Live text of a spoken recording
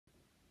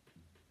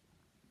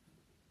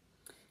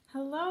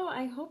Hello,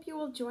 I hope you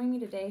will join me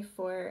today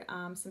for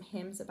some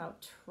hymns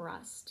about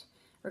trust.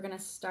 We're going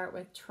to start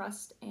with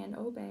Trust and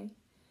Obey.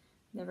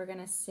 Then we're going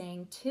to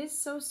sing 'Tis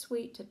So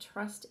Sweet to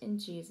Trust in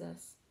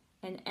Jesus,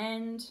 and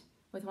end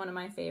with one of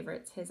my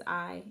favorites, His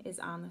Eye is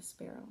on the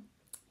Sparrow.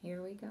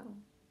 Here we go.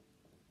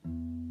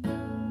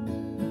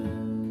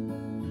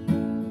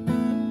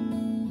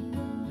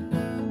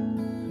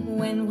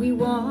 When we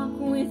walk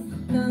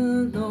with the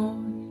Lord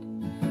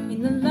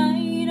in the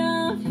light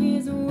of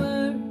His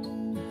word,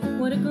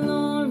 what a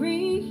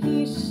glory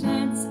He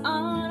sheds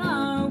on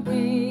our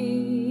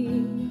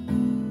way.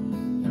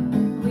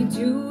 We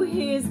do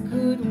His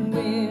good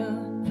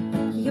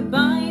will, He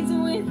abides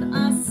with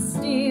us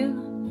still,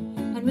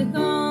 and with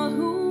all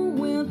who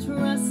will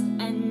trust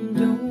and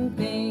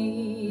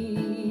obey.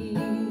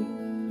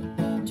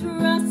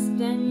 Trust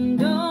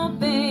and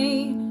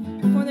obey,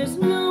 for there's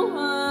no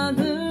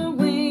other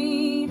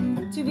way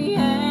to be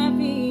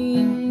happy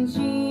in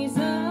Jesus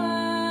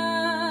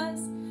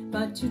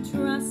but to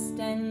trust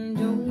and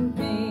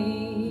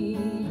obey.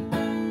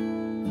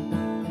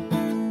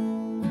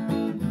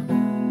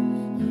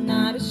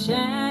 Not a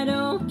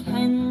shadow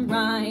can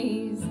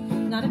rise,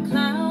 not a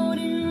cloud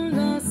in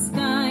the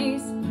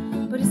skies,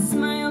 but His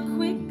smile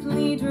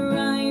quickly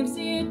drives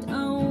it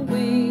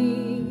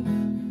away.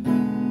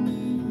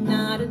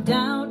 Not a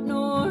doubt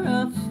nor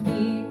a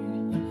fear,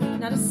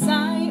 not a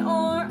sigh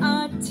or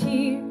a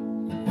tear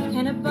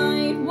can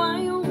abide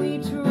while we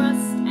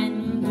trust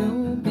and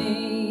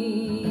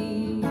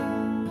obey.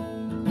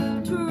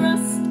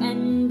 Trust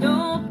and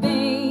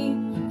obey,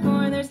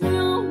 for there's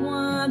no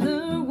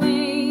other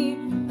way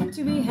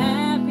to be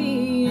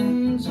happy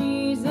in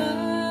Jesus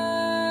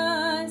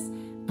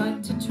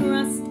but to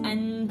trust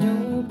and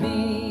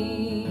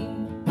obey.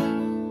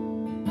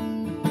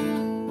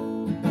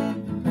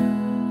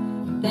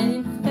 Then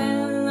in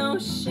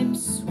fellowship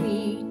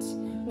sweet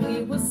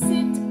we will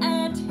sit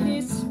at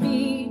His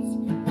feet,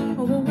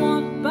 or we'll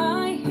walk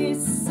by His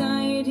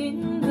side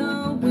in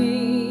the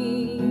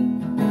way.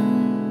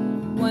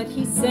 What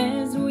He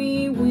says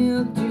we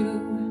will do,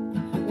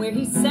 where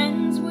He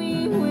sends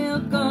we will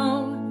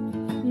go.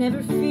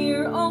 Never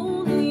fear,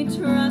 only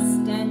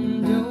trust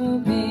and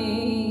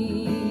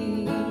obey.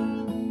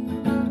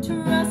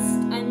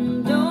 Trust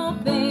and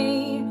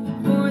obey,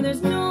 for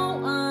there's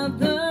no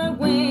other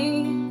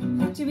way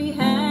to be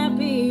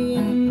happy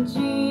in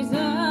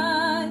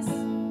Jesus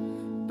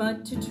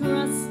but to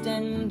trust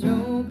and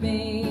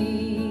obey.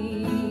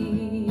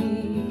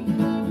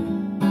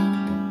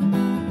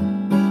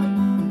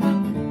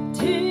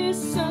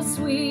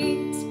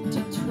 Sweet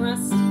to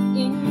trust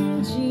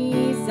in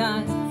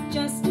Jesus,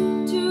 just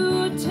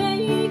to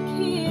take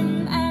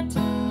Him at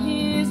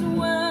His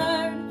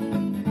word,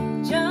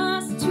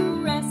 just to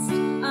rest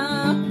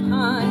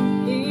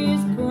upon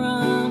His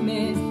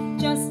promise,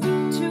 just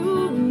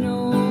to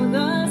know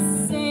thus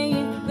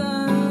saith the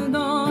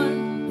Lord.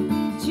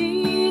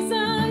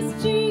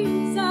 Jesus,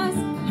 Jesus,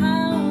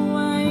 how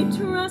I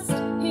trust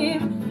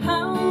Him,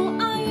 how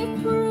I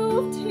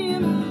proved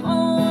Him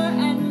o'er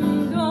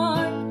and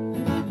o'er.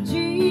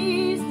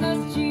 Jesus,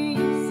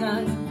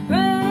 Jesus,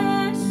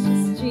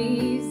 precious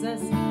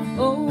Jesus,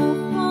 oh,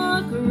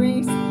 for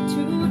grace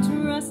to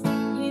trust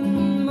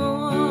Him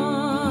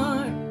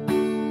more.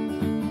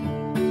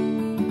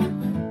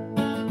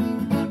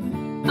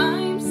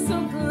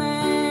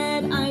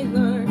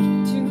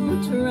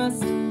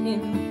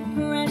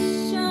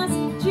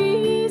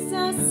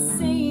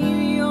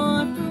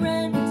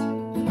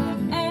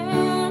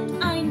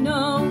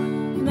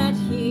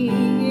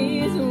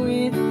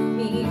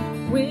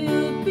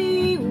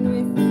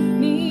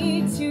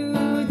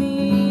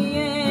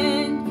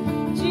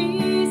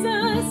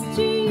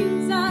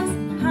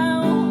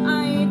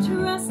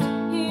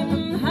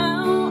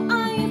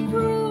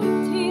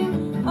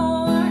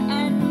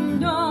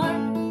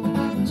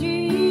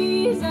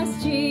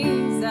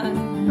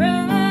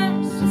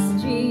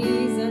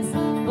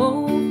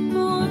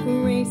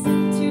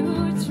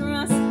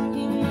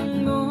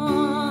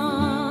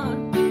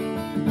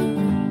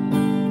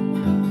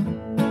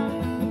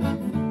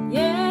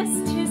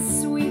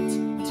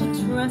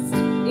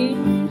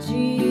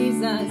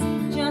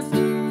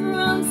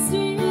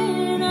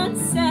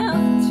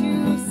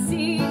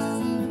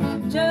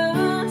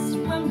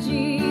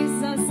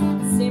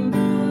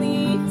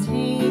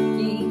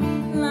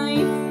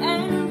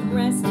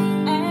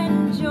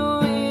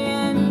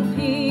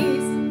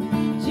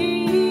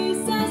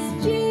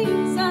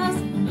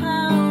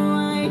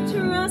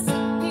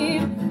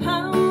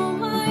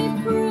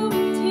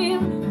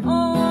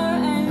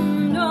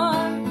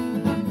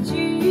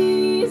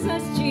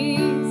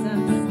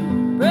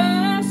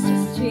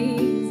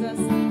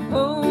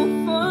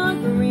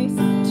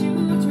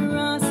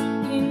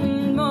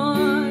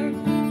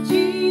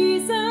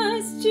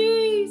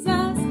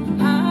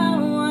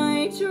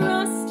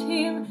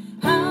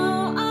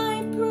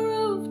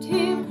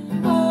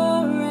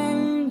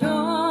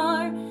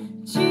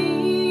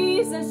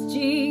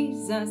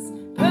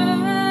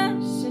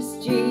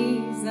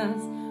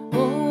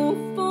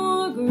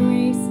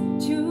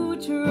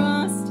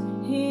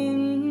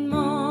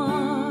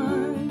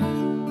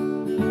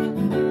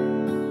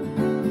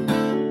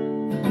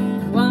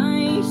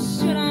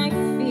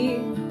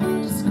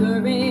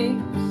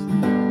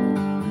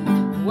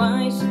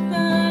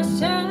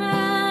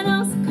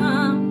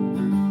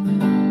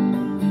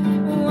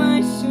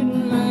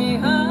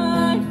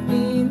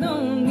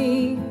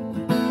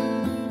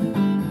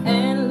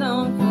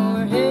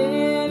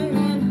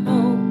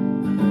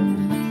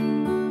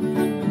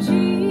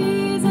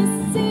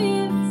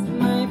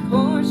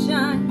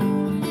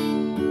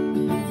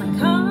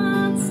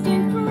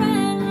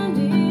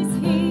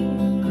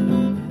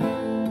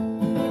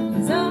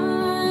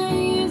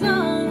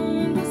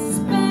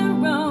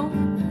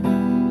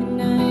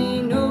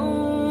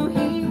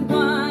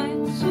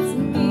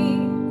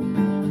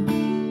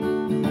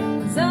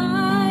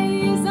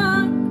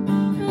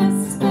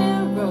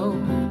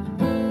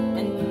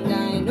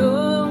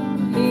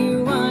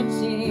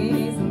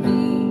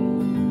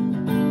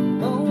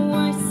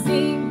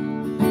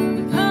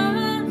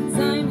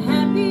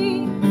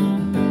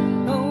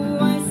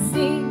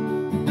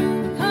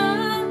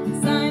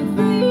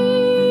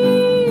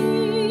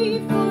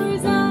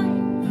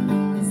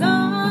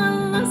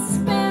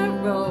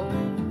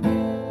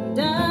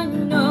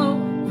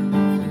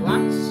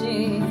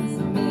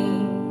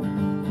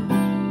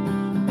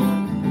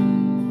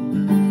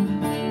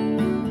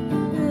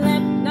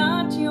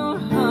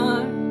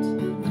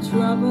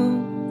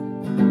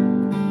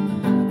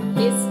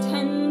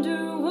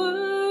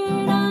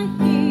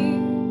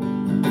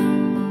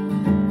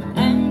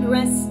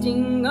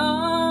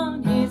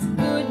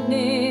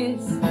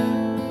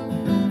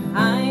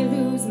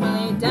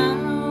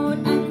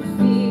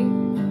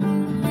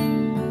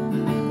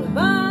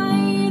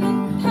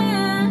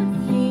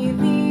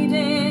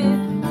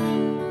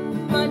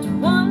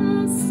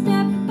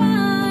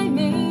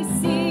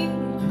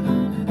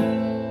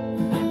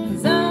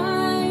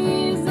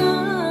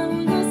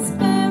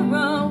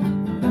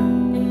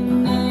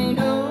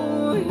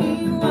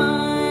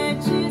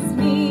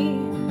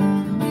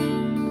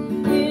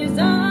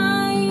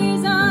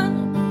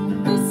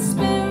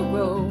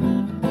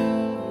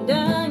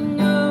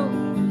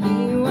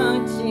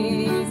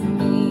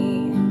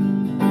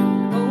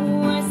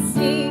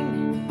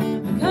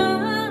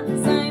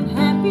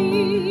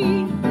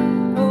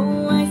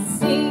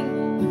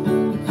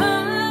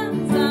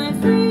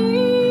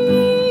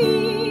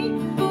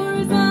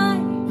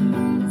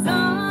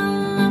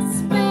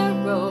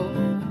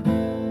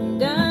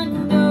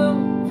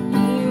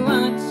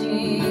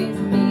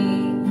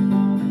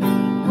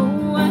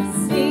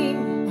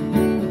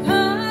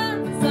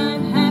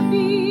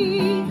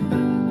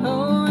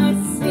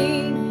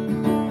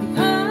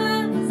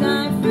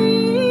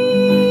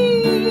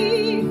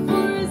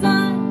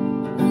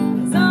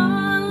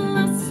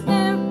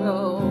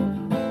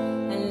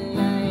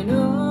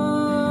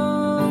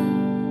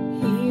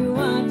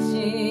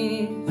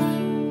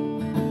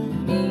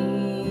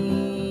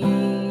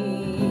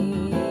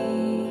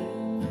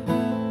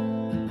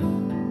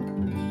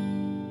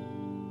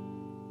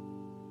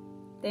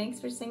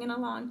 singing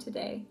along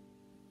today.